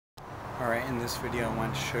Alright, in this video I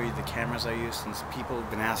want to show you the cameras I use, since people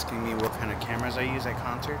have been asking me what kind of cameras I use at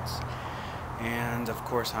concerts. And of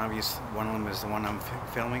course, obvious, one of them is the one I'm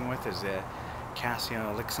filming with, is a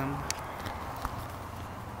Casio Exilim.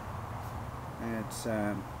 It's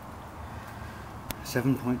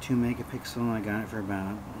 7.2 megapixel. I got it for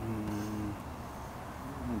about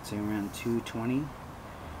I'd say around $220,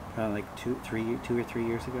 probably like two or three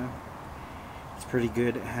years ago. It's pretty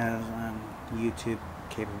good. It has YouTube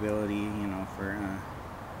capability, you know, for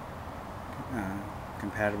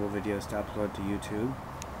compatible videos to upload to YouTube.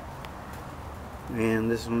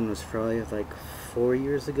 And this one was probably like 4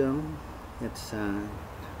 years ago. It's 5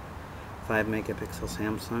 megapixel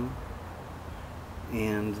Samsung.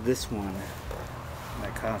 And this one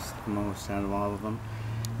that costs the most out of all of them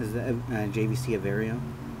is the JVC Everio.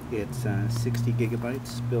 It's 60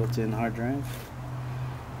 gigabytes built-in hard drive.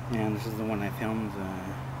 And this is the one I filmed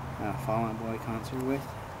the Fall Out Boy concert with.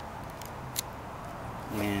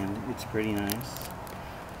 And it's pretty nice.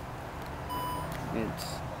 It's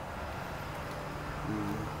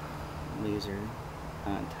laser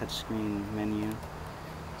touchscreen menu.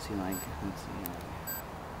 See, like, let's see.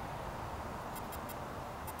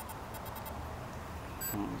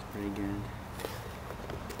 That was pretty good.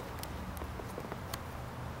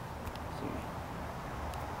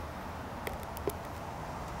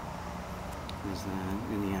 There's that,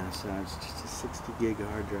 and yeah, so it's just a 60 gig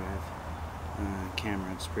hard drive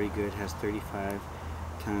camera. It's pretty good. It has 35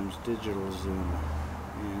 times digital zoom,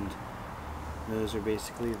 and those are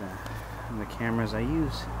basically the cameras I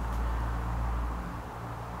use.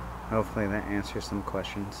 Hopefully that answers some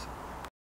questions.